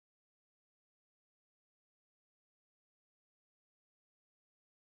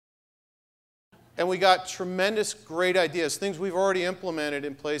And we got tremendous great ideas, things we've already implemented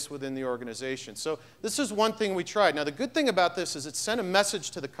in place within the organization. So this is one thing we tried. Now the good thing about this is it sent a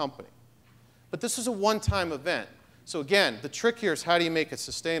message to the company. But this is a one-time event. So again, the trick here is how do you make it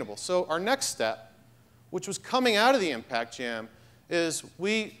sustainable? So our next step, which was coming out of the Impact Jam, is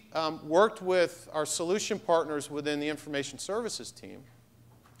we worked with our solution partners within the information services team.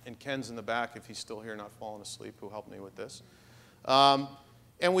 And Ken's in the back, if he's still here, not falling asleep, who helped me with this.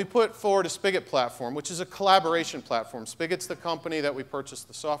 And we put forward a Spigot platform, which is a collaboration platform. Spigot's the company that we purchased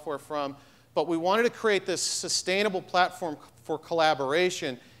the software from. But we wanted to create this sustainable platform for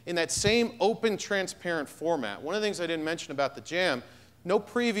collaboration in that same open, transparent format. One of the things I didn't mention about the Jam, no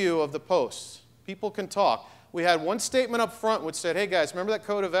preview of the posts. People can talk. We had one statement up front which said, hey guys, remember that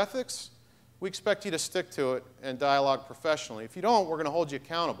code of ethics? We expect you to stick to it and dialogue professionally. If you don't, we're going to hold you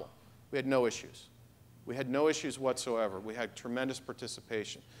accountable. We had no issues. We had no issues whatsoever. We had tremendous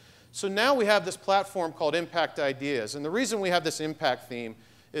participation. So now we have this platform called Impact Ideas. And the reason we have this impact theme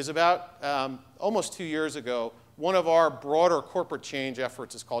is about almost 2 years ago, one of our broader corporate change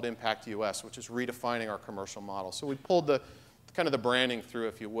efforts is called Impact US, which is redefining our commercial model. So we pulled the kind of the branding through,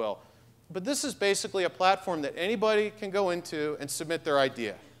 if you will. But this is basically a platform that anybody can go into and submit their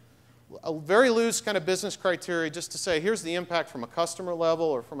idea. A very loose kind of business criteria just to say, here's the impact from a customer level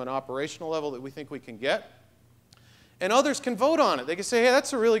or from an operational level that we think we can get. And others can vote on it. They can say, hey,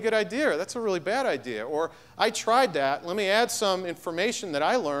 that's a really good idea, or that's a really bad idea, or I tried that, let me add some information that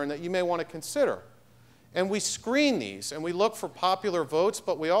I learned that you may want to consider. And we screen these, and we look for popular votes,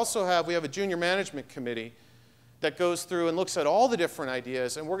 but we also have a junior management committee that goes through and looks at all the different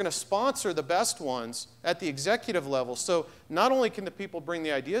ideas, and we're going to sponsor the best ones at the executive level. So not only can the people bring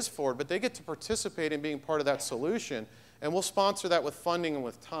the ideas forward, but they get to participate in being part of that solution, and we'll sponsor that with funding and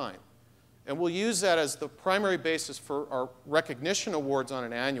with time. And we'll use that as the primary basis for our recognition awards on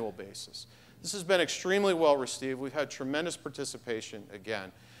an annual basis. This has been extremely well received. We've had tremendous participation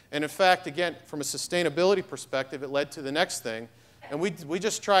again. And in fact, again, from a sustainability perspective, it led to the next thing. And we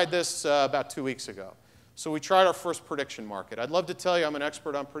just tried this about 2 weeks ago. So we tried our first prediction market. I'd love to tell you I'm an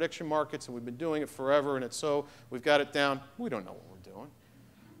expert on prediction markets, and we've been doing it forever, and we've got it down. We don't know what we're doing.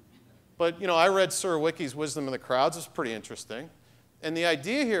 But you know, I read Sir Wiki's Wisdom of the Crowds. It's pretty interesting. And the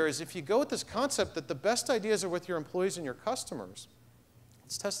idea here is if you go with this concept that the best ideas are with your employees and your customers,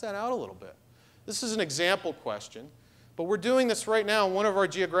 let's test that out a little bit. This is an example question. But we're doing this right now in one of our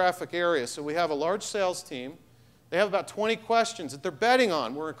geographic areas. So we have a large sales team. They have about 20 questions that they're betting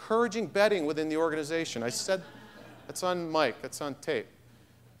on. We're encouraging betting within the organization. I said, that's on mic, that's on tape.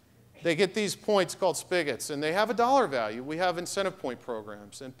 They get these points called spigots, and they have a dollar value. We have incentive point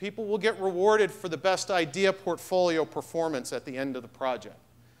programs, and people will get rewarded for the best idea portfolio performance at the end of the project.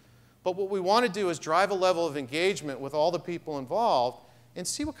 But what we want to do is drive a level of engagement with all the people involved and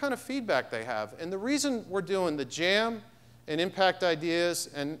see what kind of feedback they have. And the reason we're doing the Jam and Impact Ideas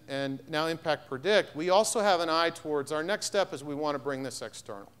and now Impact Predict, we also have an eye towards our next step is we want to bring this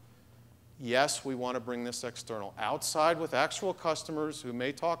external. Yes, we want to bring this external outside with actual customers who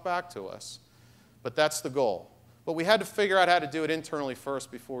may talk back to us, but that's the goal. But we had to figure out how to do it internally first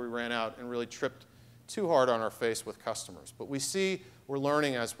before we ran out and really tripped too hard on our face with customers. But we see we're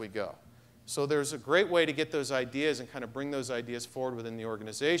learning as we go. So there's a great way to get those ideas and kind of bring those ideas forward within the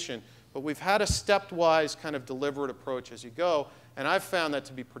organization. But we've had a stepwise kind of deliberate approach as you go, and I've found that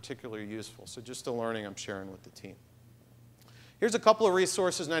to be particularly useful. So just a learning I'm sharing with the team. Here's a couple of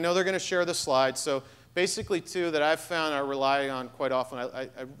resources, and I know they're going to share the slides. So basically two that I've found I rely on quite often. I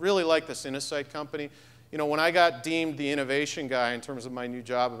really like this Innosight company. You know, when I got deemed the innovation guy in terms of my new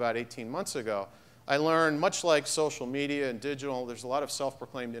job about 18 months ago, I learned, much like social media and digital, there's a lot of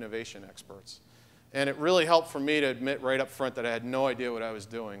self-proclaimed innovation experts. And it really helped for me to admit right up front that I had no idea what I was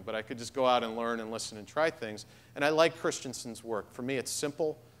doing, but I could just go out and learn and listen and try things. And I like Christensen's work. For me, it's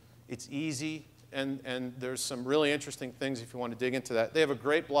simple, it's easy, and there's some really interesting things if you want to dig into that. They have a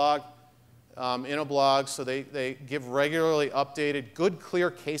great blog, InnoBlog, so they give regularly updated, good,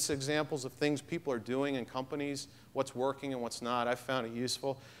 clear case examples of things people are doing in companies, what's working and what's not. I found it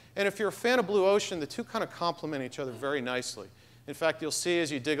useful. And if you're a fan of Blue Ocean, the two kind of complement each other very nicely. In fact, you'll see as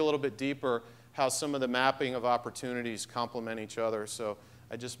you dig a little bit deeper how some of the mapping of opportunities complement each other. So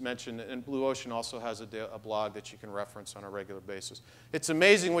I just mentioned, and Blue Ocean also has a blog that you can reference on a regular basis. It's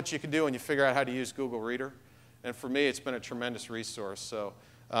amazing what you can do when you figure out how to use Google Reader. And for me, it's been a tremendous resource. So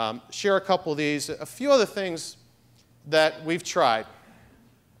share a couple of these. A few other things that we've tried.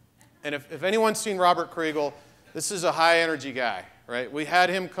 And if anyone's seen Robert Kriegel, this is a high-energy guy. Right? We had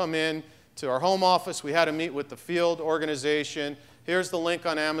him come in to our home office. We had him meet with the field organization. Here's the link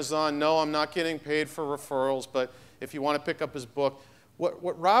on Amazon. No, I'm not getting paid for referrals, but if you want to pick up his book.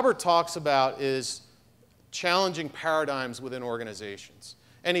 What Robert talks about is challenging paradigms within organizations.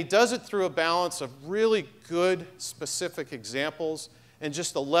 And he does it through a balance of really good, specific examples and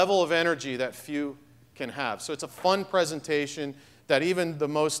just the level of energy that few can have. So it's a fun presentation that even the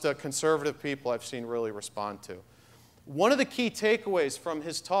most conservative people I've seen really respond to. One of the key takeaways from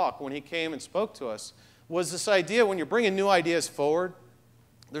his talk when he came and spoke to us was this idea when you're bringing new ideas forward,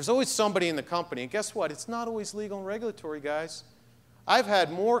 there's always somebody in the company. And guess what? It's not always legal and regulatory, guys. I've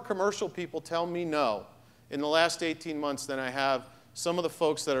had more commercial people tell me no in the last 18 months than I have some of the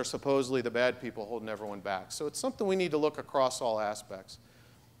folks that are supposedly the bad people holding everyone back. So it's something we need to look across all aspects.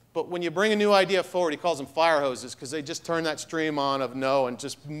 But when you bring a new idea forward, he calls them fire hoses because they just turn that stream on of no and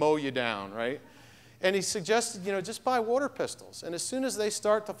just mow you down, right? And he suggested, just buy water pistols. And as soon as they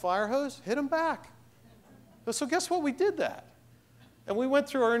start to fire hose, hit them back. So guess what? We did that. And we went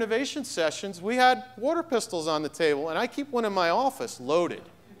through our innovation sessions. We had water pistols on the table, and I keep one in my office loaded.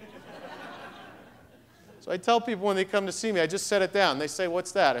 So I tell people when they come to see me, I just set it down. They say,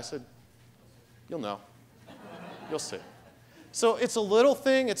 what's that? I said, you'll know. You'll see. So it's a little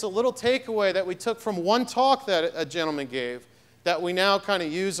thing, it's a little takeaway that we took from one talk that a gentleman gave that we now kind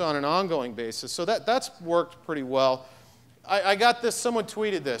of use on an ongoing basis. So that's worked pretty well. I got this, someone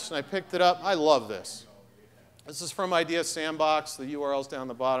tweeted this, and I picked it up. I love this. This is from Idea Sandbox. The URL's down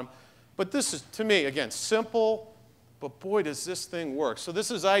the bottom. But this is, to me, again, simple, but boy, does this thing work. So this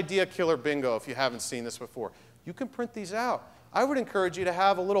is Idea Killer Bingo, if you haven't seen this before. You can print these out. I would encourage you to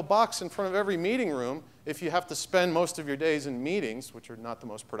have a little box in front of every meeting room if you have to spend most of your days in meetings, which are not the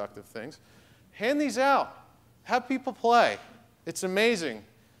most productive things. Hand these out. Have people play. It's amazing.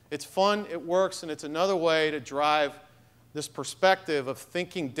 It's fun, it works, and it's another way to drive this perspective of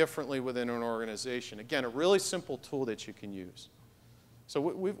thinking differently within an organization. Again, a really simple tool that you can use. So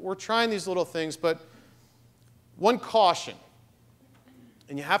we're trying these little things, but one caution,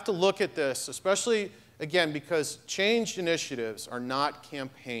 and you have to look at this, especially, again, because change initiatives are not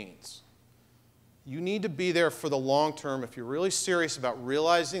campaigns. You need to be there for the long term if you're really serious about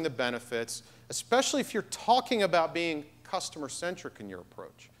realizing the benefits, especially if you're talking about being customer-centric in your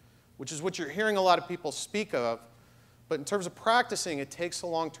approach, which is what you're hearing a lot of people speak of. But in terms of practicing, it takes a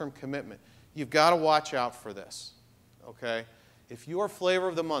long-term commitment. You've got to watch out for this, okay? If you are flavor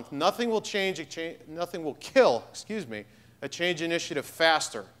of the month, nothing will nothing will kill, a change initiative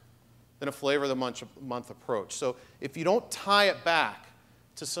faster than a flavor of the month approach. So if you don't tie it back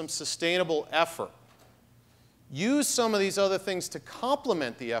to some sustainable effort, use some of these other things to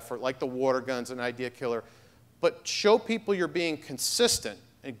complement the effort, like the water guns and Idea Killer, but show people you're being consistent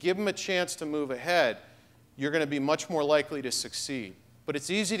and give them a chance to move ahead. You're going to be much more likely to succeed. But it's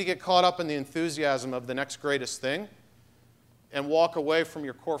easy to get caught up in the enthusiasm of the next greatest thing and walk away from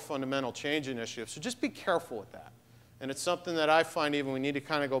your core fundamental change initiative. So just be careful with that. And it's something that I find even we need to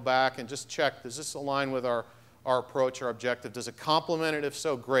kind of go back and just check, does this align with our approach, our objective? Does it complement it? If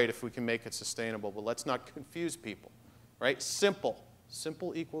so, great, if we can make it sustainable. But let's not confuse people, right? Simple.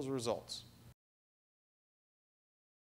 Simple equals results.